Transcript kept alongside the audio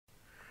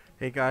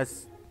Hey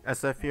guys,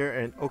 SF here,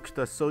 and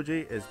Okita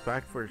Soji is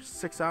back for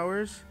 6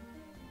 hours,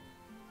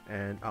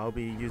 and I'll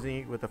be using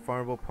it with the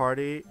farmable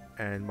party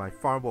and my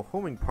farmable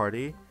homing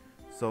party.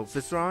 So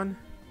Visceron,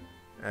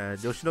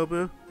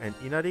 Yoshinobu, and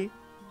Inari.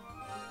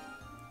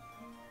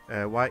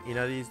 Why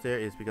Inari is there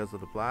is because of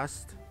the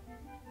blast.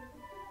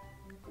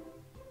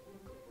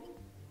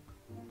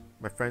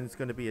 My friend's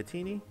gonna be a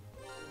teenie.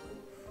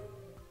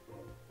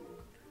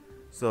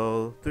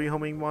 So 3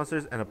 homing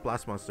monsters and a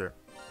blast monster.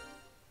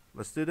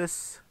 Let's do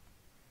this.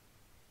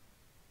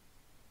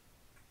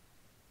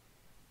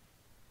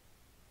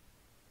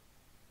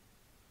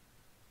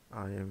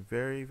 I am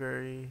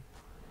very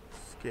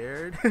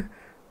scared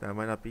that I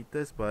might not beat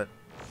this, but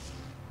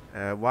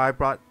why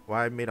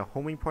I made a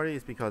homing party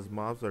is because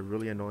mobs are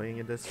really annoying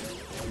in this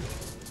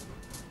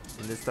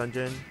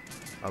dungeon.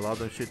 A lot of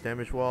them shoot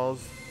damage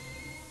walls,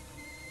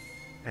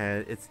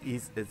 and it's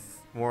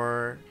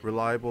more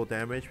reliable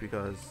damage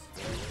because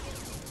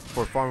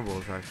for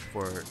farmables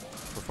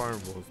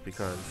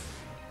because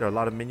there are a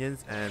lot of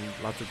minions and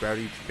lots of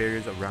gravity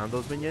barriers around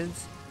those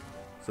minions,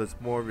 so it's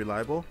more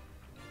reliable.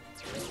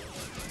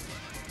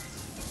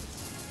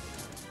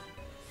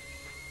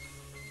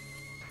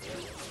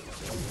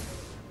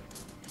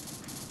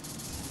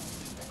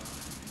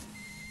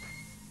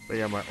 But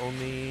yeah, my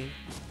only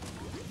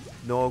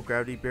no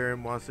gravity barrier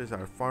monsters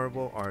are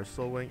farmable are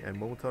Soulwing and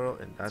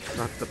Momotaro, and that's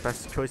not the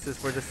best choices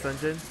for this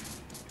dungeon.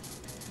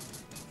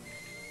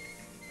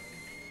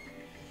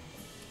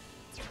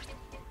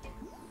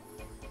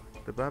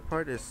 The bad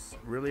part is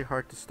really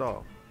hard to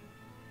stall.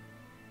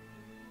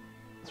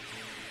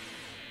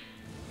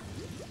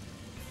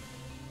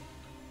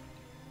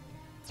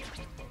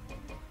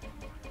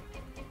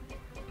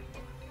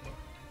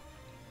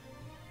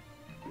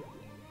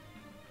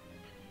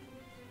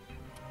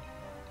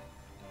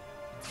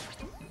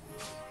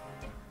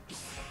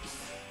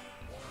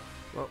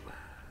 Well,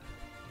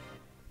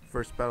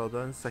 first battle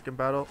done, second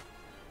battle.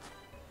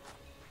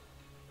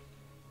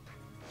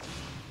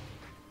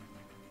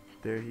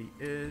 There he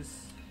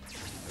is.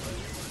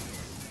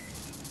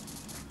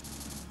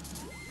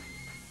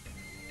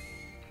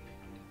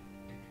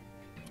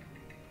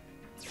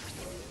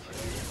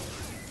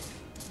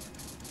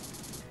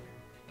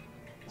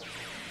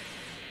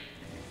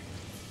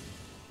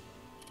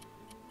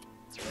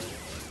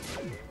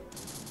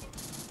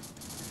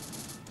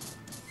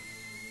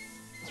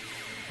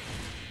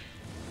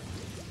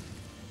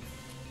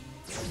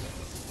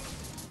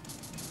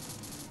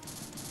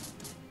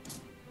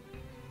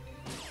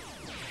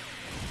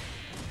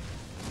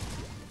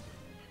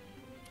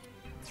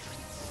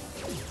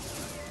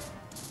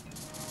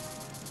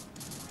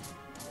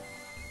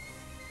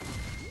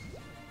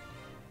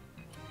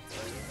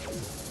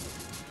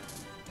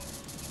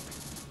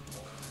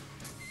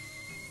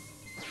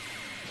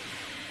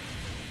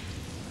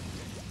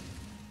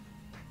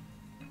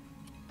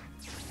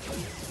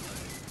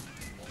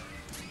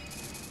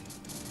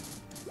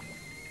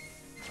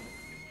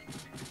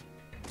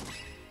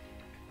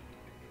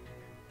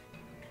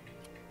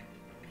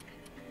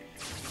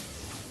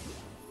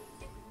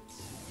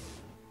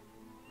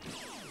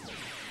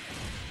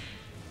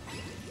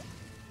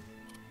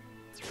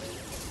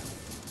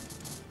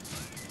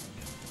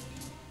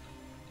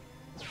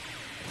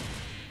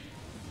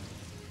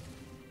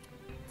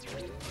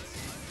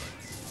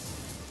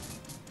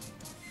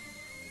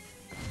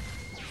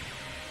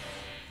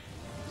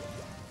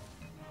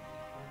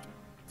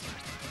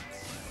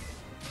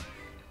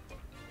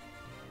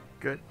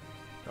 Good.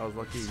 I was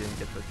lucky you didn't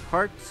get the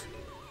hearts.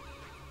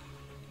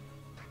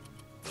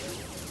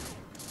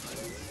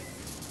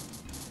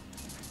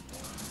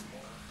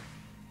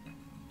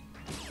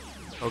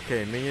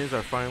 Okay, minions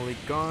are finally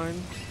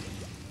gone.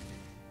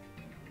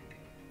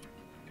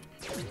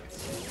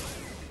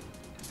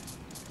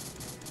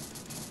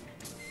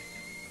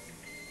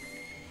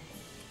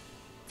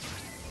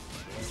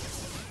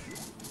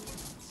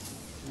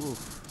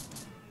 Oof.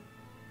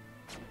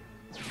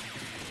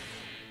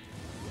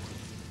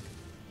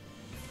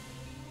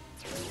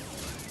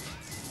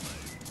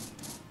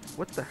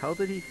 What the hell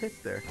did he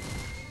hit there?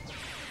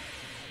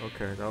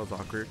 Okay, that was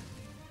awkward.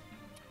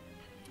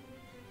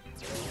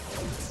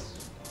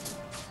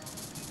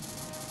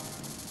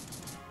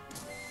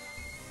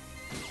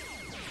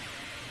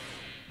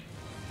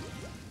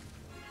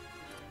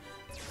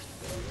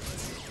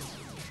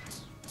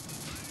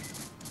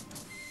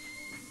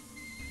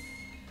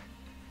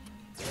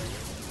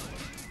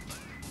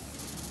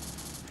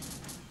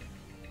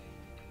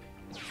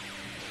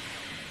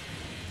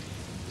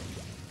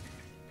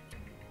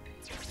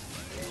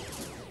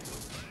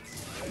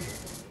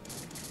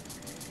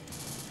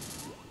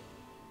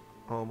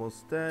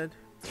 Almost dead.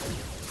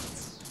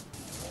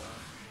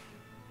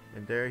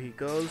 And there he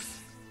goes.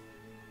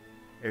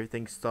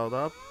 Everything's stalled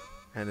up.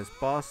 And his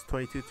boss,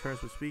 22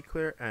 turns with speed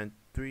clear and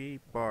 3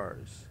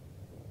 bars.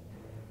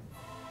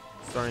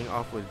 Starting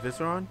off with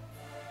Visceron.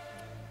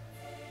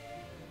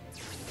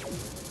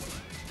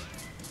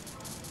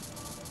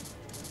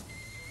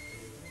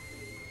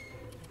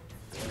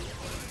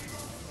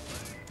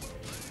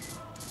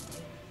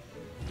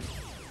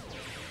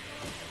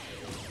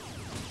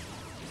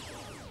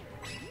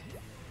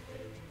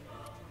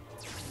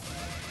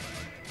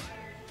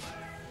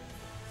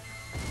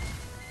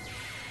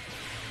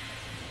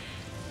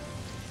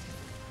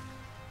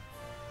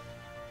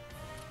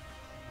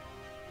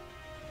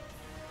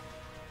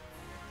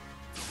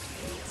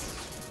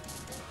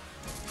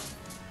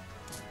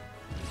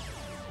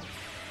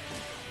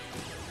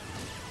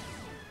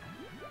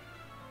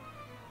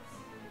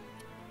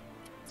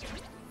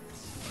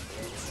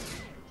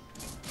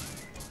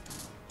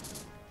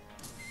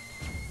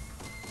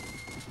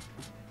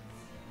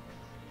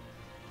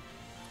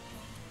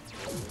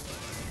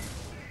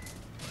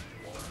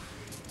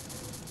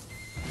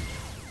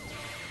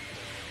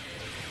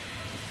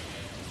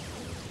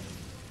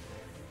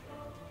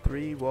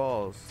 3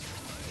 walls.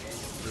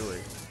 Really?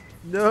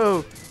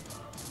 No!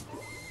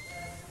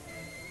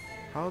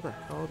 How the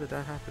hell did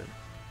that happen?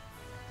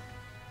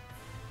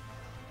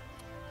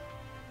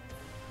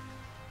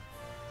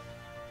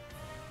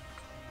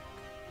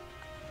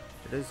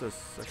 It is a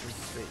second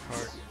state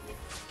heart.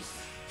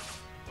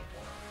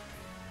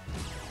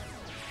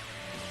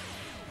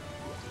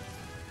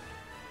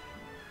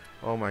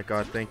 Oh my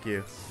god, thank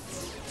you.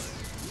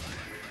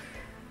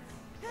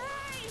 Hey,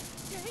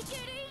 take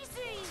it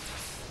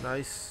easy.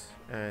 Nice,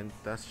 and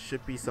that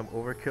should be some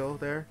overkill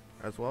there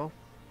as well.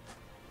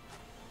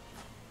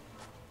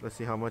 Let's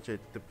see how much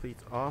it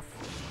depletes off.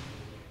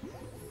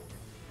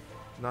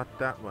 Not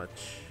that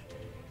much.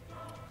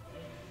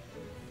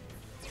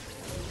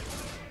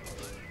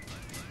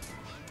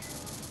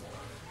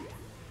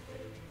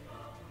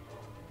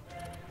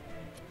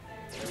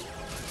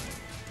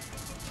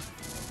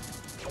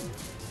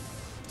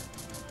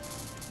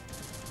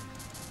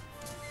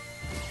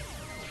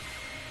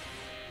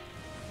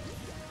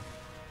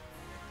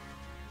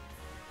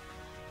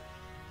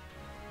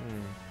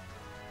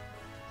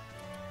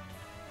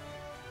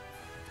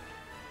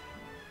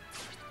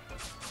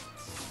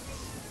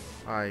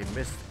 I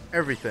missed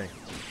everything.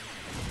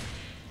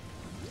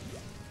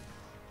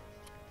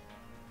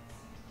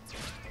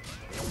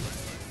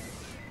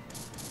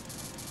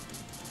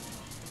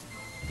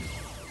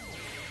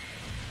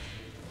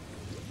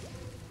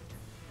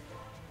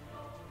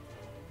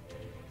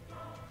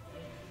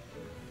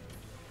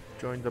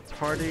 Join the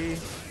party.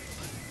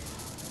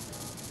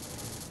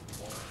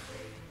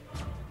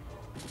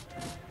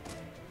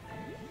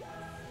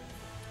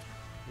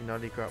 You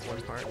already got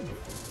 1 heart.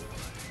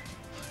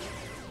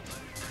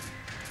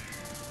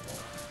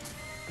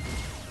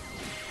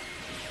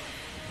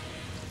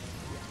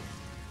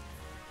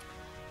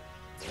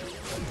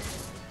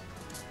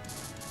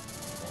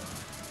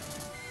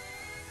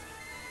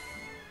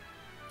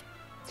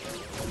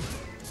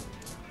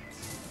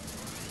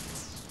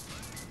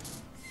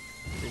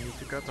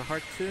 Got the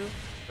heart too,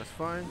 that's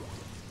fine.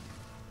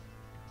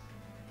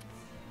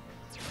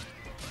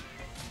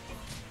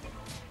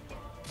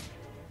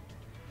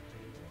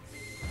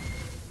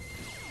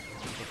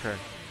 Okay.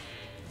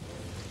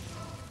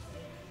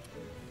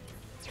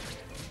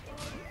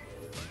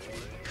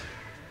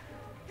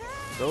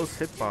 Those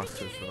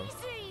hitboxes though.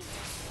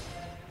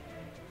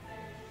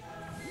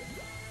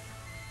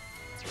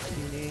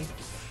 Teeny.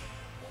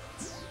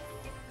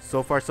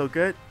 So far so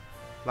good.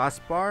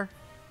 Last bar.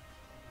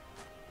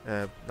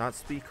 Not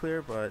speed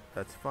clear, but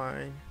that's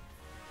fine.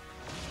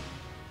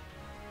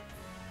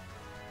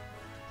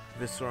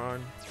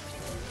 Visceron.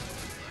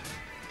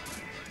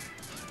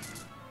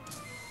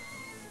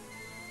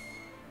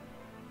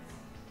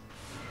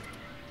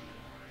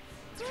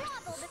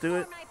 Let's do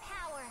it.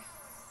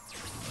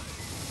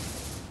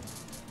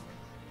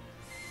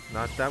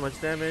 Not that much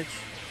damage.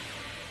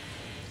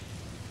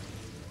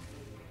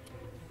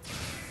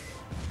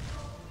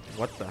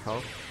 What the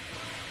hell?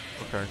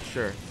 Okay,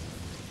 sure.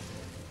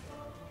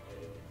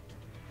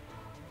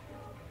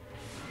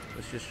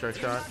 Let's just strike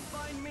shot.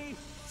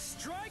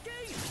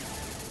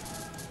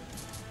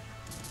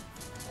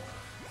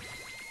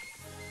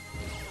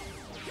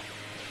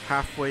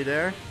 Halfway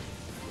there.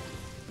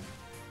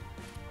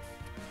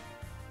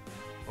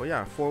 Oh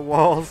yeah, 4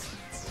 walls.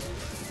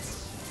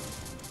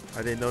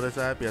 I didn't notice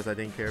that because I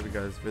didn't care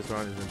because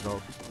Visceron is a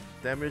no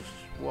damage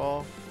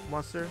wall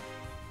monster.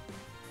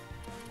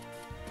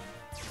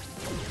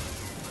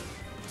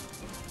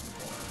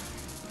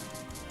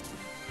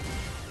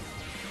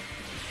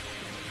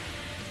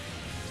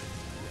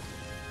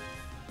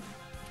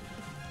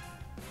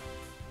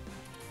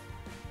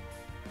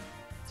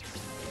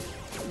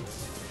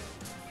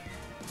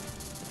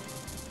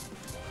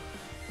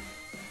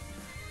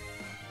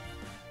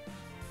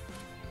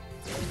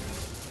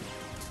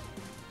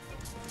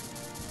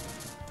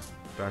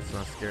 That's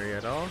not scary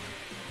at all.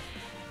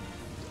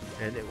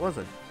 And it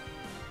wasn't.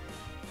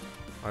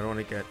 I don't want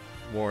to get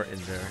more in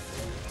there.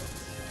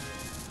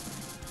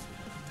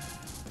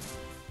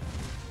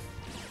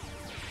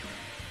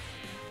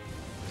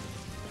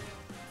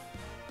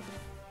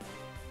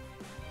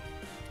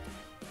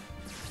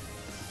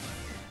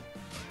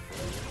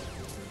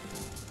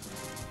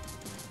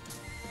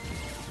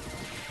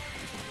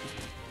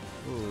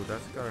 Ooh,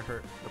 that's gotta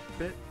hurt a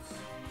bit.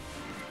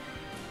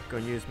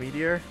 Gonna use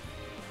Meteor.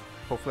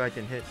 Hopefully I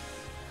can hit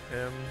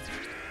him.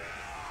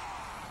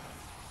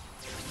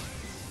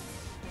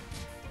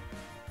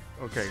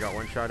 Okay, got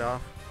 1 shot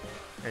off.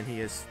 And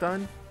he is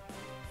stunned.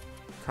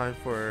 Time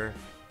for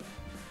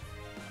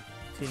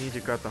Teeny to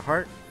grab the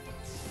heart.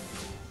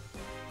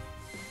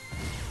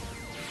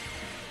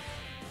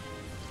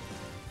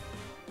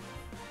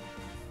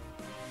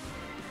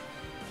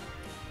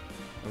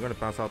 I'm gonna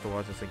bounce out the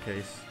wall just in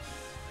case.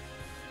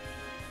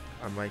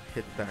 I might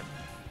hit that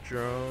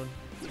drone.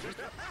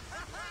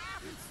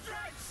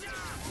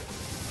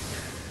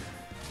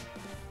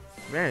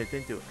 Man, it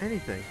didn't do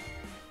anything.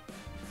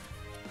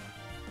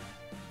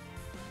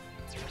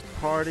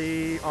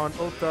 Party on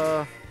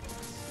Ota.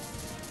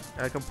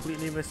 I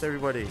completely missed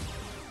everybody.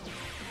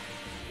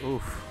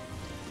 Oof.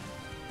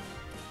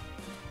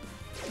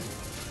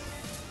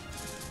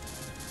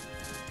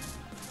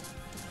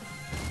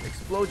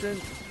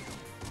 explosion.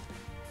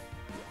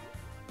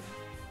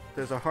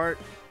 There's a heart.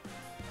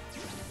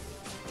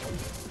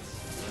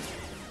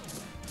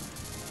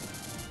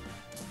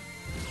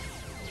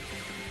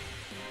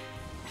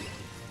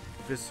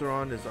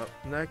 Visceron is up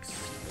next.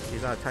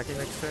 He's not attacking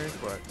next turn,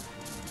 but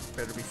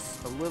better be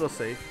a little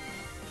safe.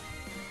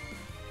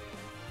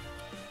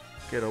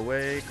 Get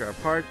away, grab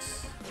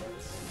hearts.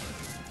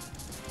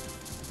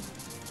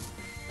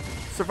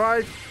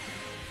 Survive!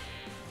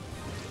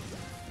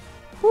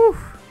 Whew!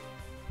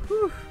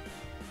 Whew!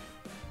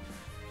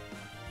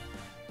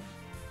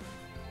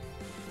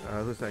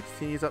 Who's next?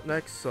 Teeny's up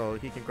next, so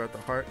he can grab the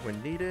heart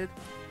when needed.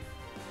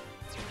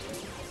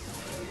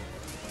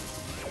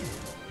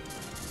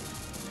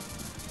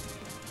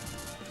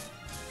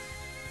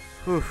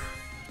 Whew.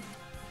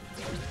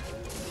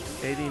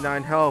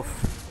 89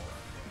 health.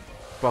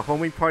 But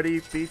homing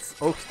party beats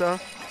Okita.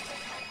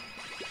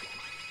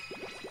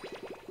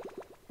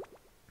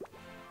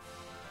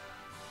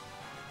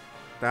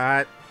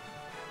 That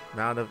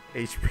amount of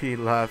HP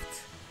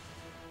left.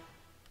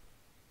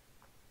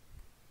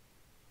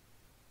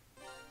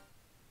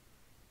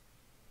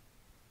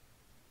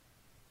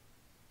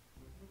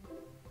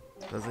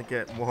 Doesn't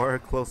get more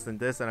close than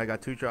this, and I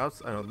got 2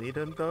 drops. I don't need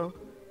him though.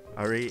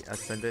 I already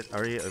ascended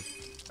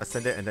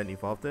and then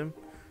evolved him.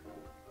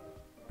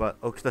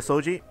 But Okita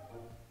Soji,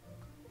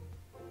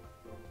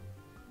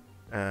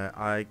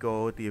 I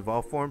go with the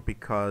evolve form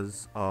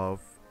because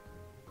of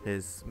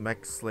his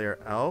Mech Slayer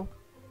L.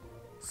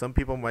 Some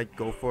people might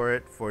go for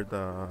it for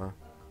the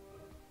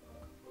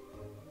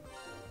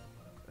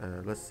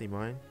let's see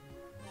mine.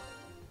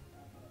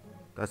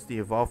 That's the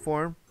evolve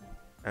form.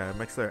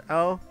 Mech Slayer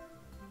L.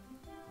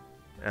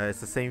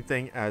 It's the same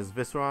thing as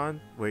Visceron,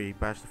 where you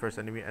bash the first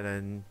enemy and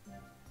then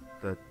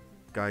the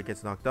guy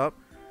gets knocked up.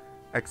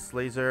 X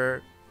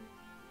Laser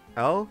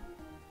L.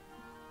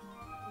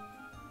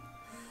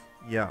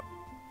 Yeah,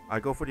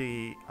 I go for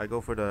the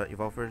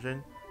evolve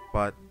version,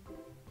 but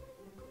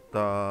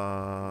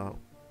the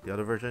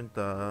other version,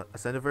 the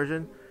ascended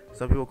version,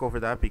 some people go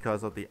for that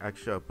because of the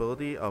extra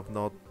ability of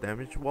no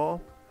damage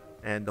wall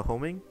and the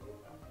homing.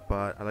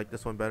 But I like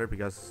this one better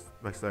because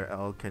Mech Slayer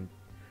L can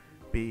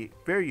be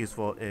very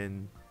useful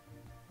in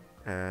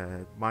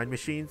mind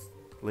machines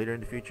later in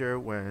the future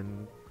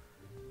when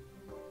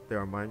there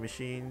are mind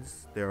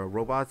machines, there are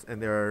robots,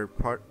 and there are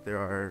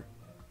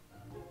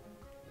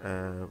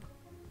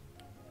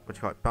what you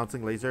call it,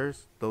 bouncing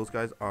lasers. Those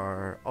guys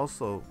are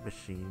also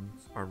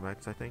machines or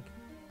mechs, I think.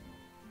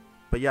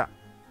 But yeah,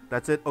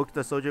 that's it.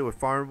 Okita Soji with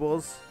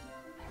farmables.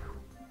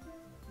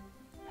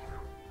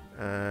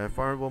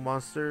 Farmable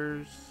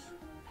monsters.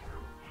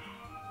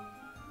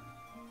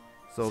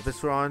 So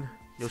Visceron,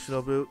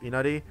 Yoshinobu,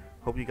 Inari.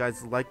 Hope you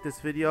guys liked this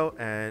video,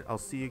 and I'll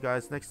see you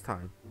guys next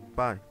time.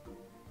 Bye.